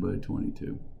W10 by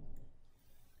 22.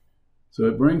 So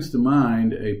it brings to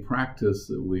mind a practice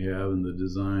that we have in the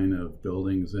design of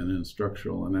buildings and in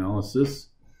structural analysis,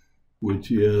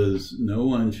 which is no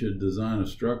one should design a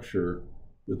structure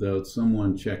without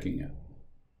someone checking it.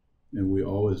 And we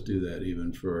always do that,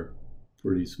 even for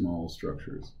pretty small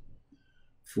structures.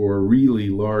 For really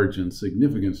large and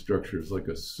significant structures, like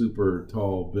a super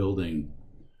tall building,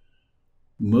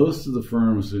 most of the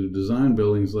firms who design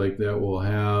buildings like that will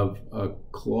have a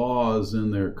clause in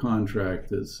their contract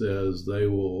that says they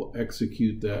will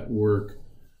execute that work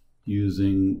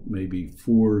using maybe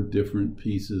 4 different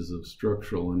pieces of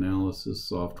structural analysis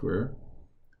software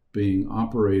being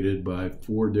operated by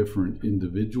 4 different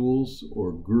individuals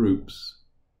or groups,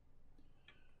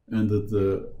 and that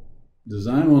the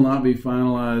design will not be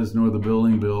finalized nor the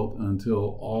building built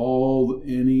until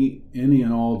any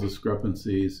and all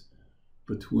discrepancies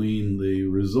between the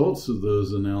results of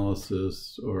those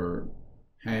analyses are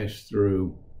hashed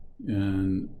through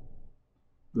and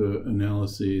the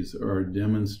analyses are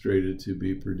demonstrated to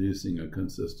be producing a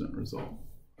consistent result.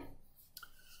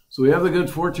 So we have the good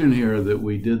fortune here that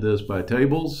we did this by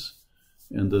tables,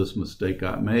 and this mistake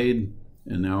got made,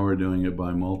 and now we're doing it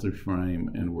by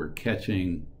multi-frame, and we're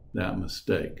catching that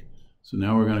mistake. So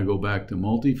now we're going to go back to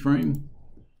multi-frame,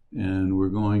 and we're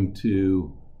going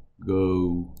to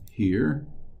go here,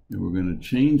 and we're going to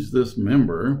change this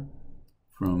member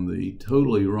from the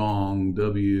totally wrong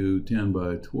W10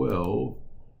 by 12,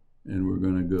 and we're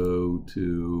going to go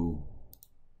to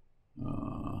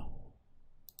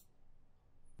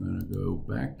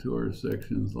back to our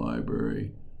sections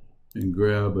library and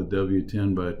grab a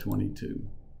W10 by 22.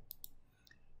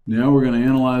 Now we're going to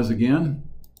analyze again.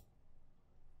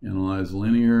 Analyze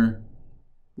linear.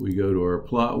 We go to our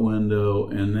plot window,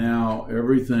 and now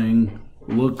everything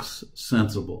looks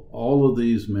sensible. All of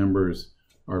these members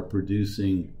are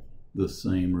producing the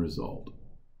same result.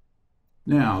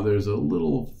 Now, there's a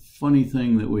little funny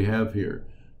thing that we have here.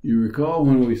 You recall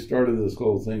when we started this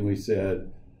whole thing, we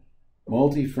said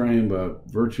multi-frame, by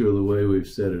virtue of the way we've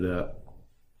set it up,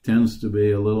 tends to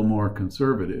be a little more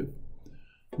conservative.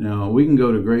 Now, we can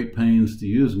go to great pains to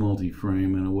use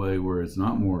multi-frame in a way where it's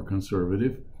not more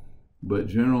conservative, but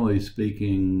generally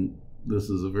speaking, this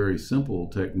is a very simple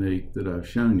technique that I've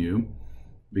shown you,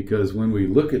 because when we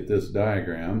look at this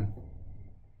diagram,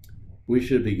 we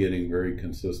should be getting very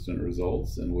consistent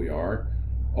results, and we are.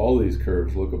 All these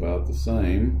curves look about the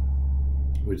same,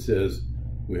 which says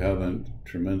we haven't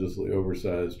tremendously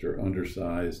oversized or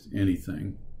undersized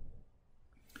anything.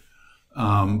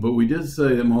 But we did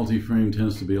say that multi-frame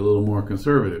tends to be a little more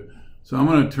conservative. So I'm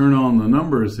going to turn on the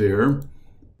numbers here,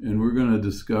 and we're going to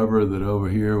discover that over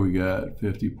here we got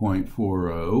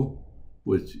 50.40,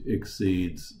 which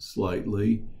exceeds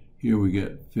slightly. Here we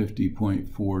get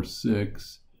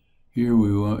 50.46. Here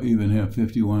we will even have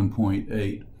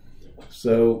 51.8.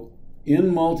 So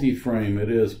in multi-frame, it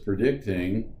is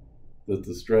predicting that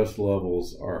the stress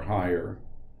levels are higher.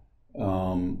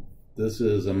 This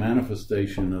is a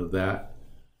manifestation of that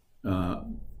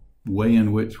way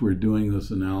in which we're doing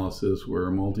this analysis, where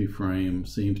multi-frame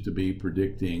seems to be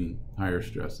predicting higher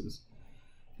stresses.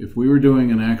 If we were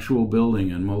doing an actual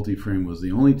building and multi-frame was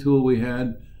the only tool we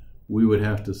had, we would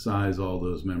have to size all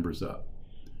those members up.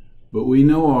 But we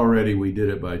know already we did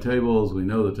it by tables. We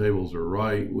know the tables are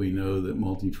right. We know that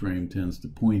multi-frame tends to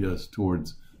point us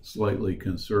towards slightly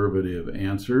conservative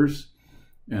answers.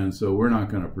 And so we're not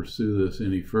going to pursue this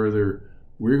any further.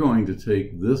 We're going to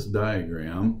take this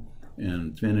diagram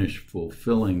and finish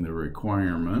fulfilling the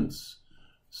requirements.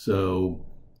 So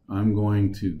I'm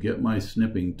going to get my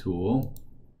snipping tool.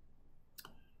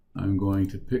 I'm going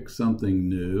to pick something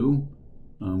new.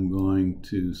 I'm going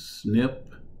to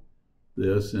snip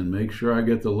this and make sure I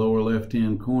get the lower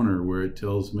left-hand corner where it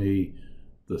tells me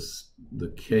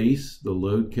the case, the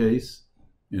load case,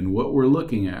 and what we're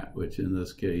looking at, which in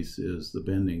this case is the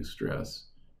bending stress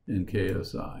in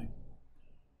KSI.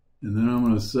 And then I'm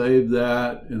going to save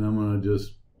that, and I'm going to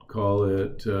just call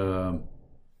it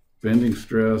bending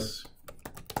stress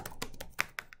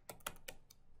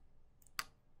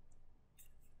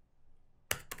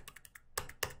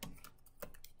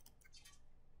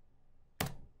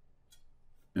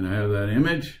and I have that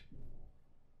image,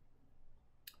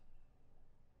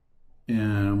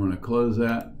 and I'm going to close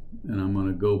that, and I'm going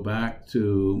to go back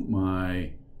to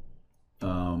my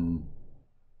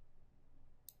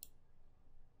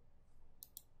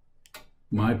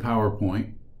my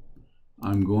PowerPoint.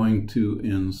 I'm going to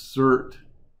insert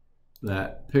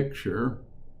that picture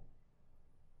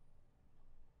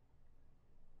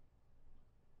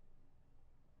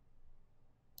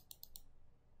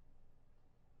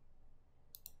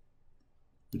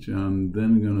which I'm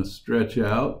then going to stretch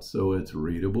out so it's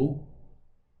readable.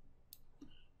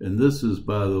 And this is,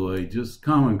 by the way, just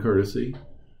common courtesy.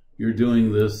 You're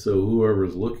doing this so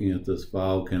whoever's looking at this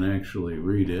file can actually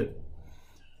read it.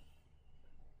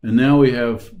 And now we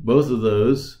have both of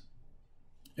those,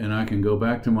 and I can go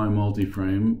back to my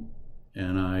multi-frame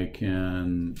and I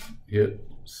can hit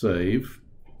save.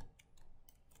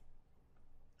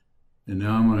 And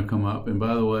now I'm going to come up, and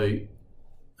by the way,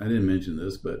 I didn't mention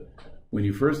this, but when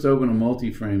you first open a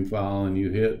multi-frame file and you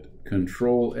hit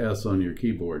Control S on your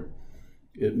keyboard,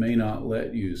 it may not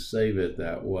let you save it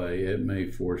that way. It may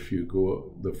force you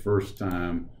the first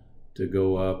time to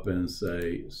go up and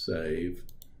say save.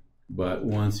 But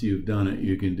once you've done it,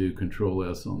 you can do Control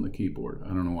S on the keyboard. I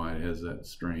don't know why it has that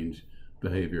strange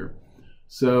behavior.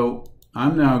 So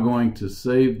I'm now going to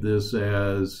save this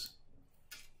as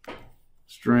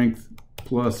strength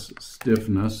plus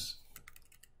stiffness.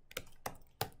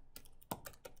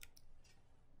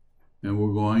 And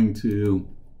we're going to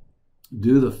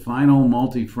do the final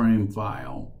multi-frame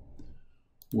file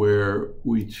where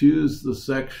we choose the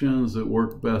sections that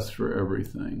work best for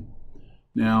everything.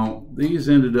 Now, these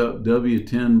ended up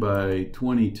W10 by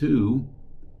 22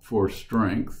 for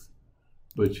strength,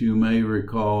 but you may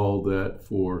recall that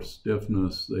for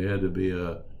stiffness, they had to be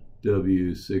a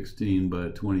W16 by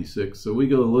 26. So we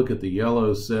go look at the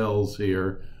yellow cells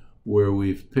here where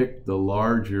we've picked the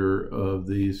larger of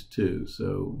these two.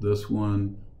 So this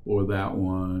one or that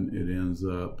one, it ends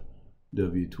up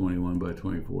W21 by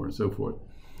 24 and so forth.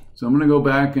 So I'm going to go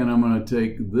back and I'm going to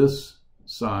take this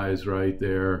size right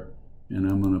there and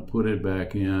I'm going to put it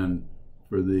back in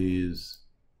for these.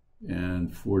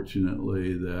 And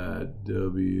fortunately that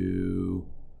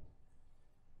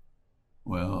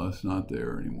well, it's not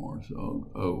there anymore.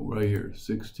 So, oh, right here,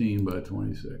 16 by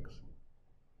 26.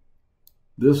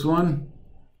 This one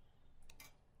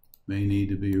may need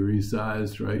to be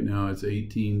resized. Right now it's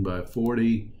 18 by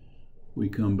 40. We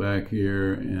come back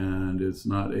here and it's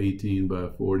not 18 by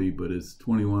 40, but it's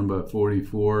 21 by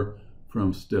 44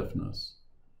 from stiffness.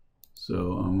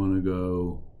 So I'm going to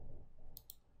go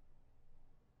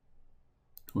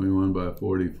 21 by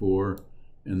 44.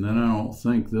 And then I don't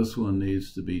think this one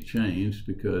needs to be changed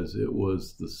because it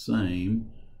was the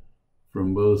same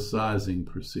from both sizing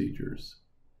procedures.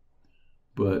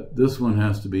 But this one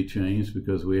has to be changed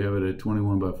because we have it at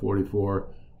 21 by 44,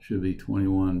 should be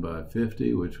 21 by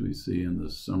 50, which we see in the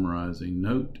summarizing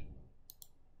note.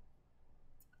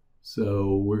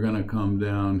 So we're going to come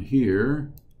down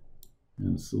here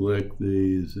and select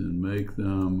these and make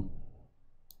them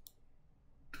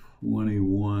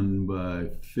 21 by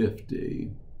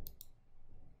 50,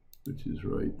 which is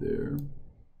right there.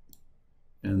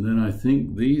 And then I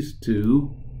think these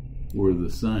two were the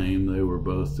same. They were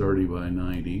both 30 by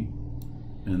 90.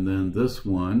 And then this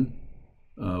one,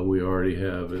 we already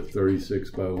have at 36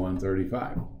 by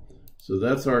 135. So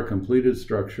that's our completed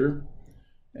structure.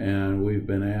 And we've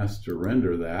been asked to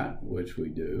render that, which we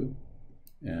do.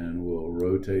 And we'll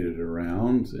rotate it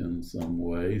around in some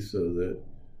way so that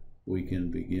we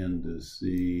can begin to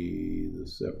see the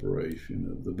separation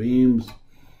of the beams.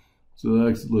 So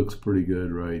that looks pretty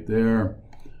good right there.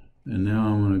 And now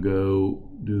I'm going to go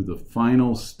do the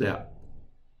final step,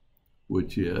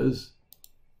 which is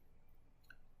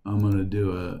I'm going to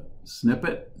do a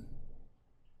snippet,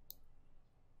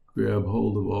 grab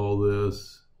hold of all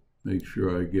this, make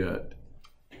sure I get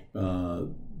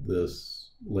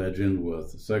this legend with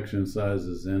section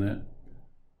sizes in it.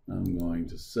 I'm going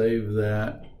to save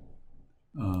that,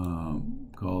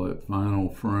 call it final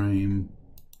frame,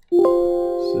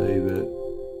 save it,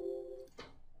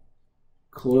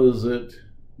 close it,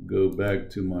 go back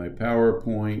to my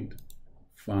PowerPoint,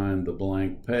 find the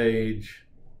blank page,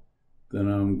 then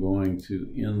I'm going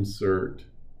to insert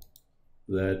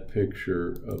that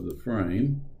picture of the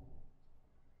frame,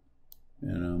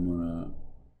 and I'm going to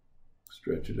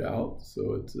stretch it out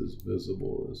so it's as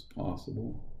visible as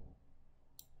possible.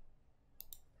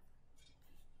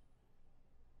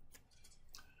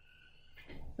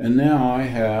 And now I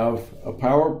have a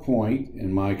PowerPoint,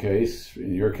 in my case.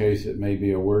 In your case, it may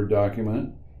be a Word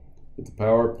document, but the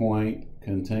PowerPoint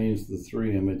contains the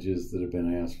three images that have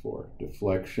been asked for: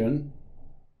 deflection,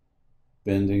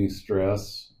 bending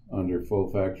stress under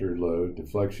full factored load,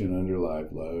 deflection under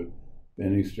live load,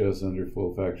 bending stress under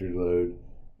full factored load,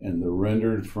 and the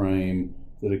rendered frame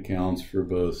that accounts for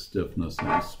both stiffness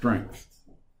and strength.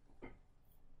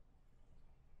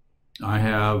 I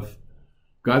have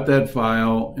got that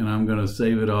file, and I'm going to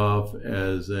save it off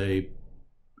as an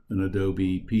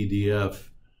Adobe PDF,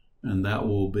 and that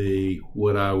will be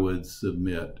what I would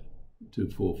submit to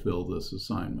fulfill this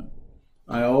assignment.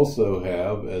 I also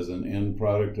have, as an end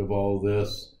product of all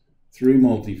this, 3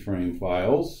 multi-frame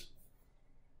files,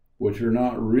 which are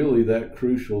not really that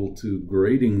crucial to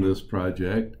grading this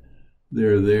project.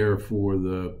 They're there for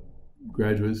the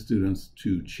graduate students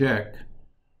to check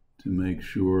to make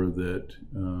sure that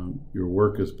your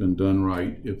work has been done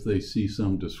right. If they see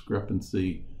some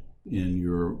discrepancy in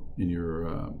your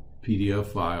PDF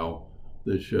file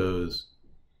that shows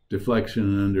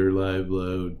deflection under live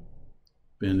load,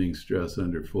 bending stress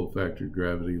under full factored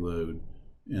gravity load,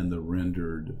 and the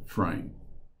rendered frame.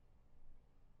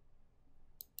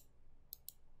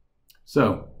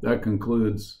 So that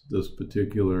concludes this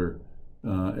particular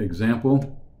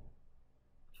example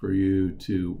for you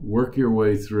to work your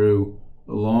way through,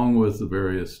 along with the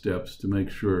various steps, to make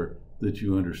sure that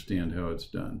you understand how it's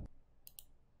done.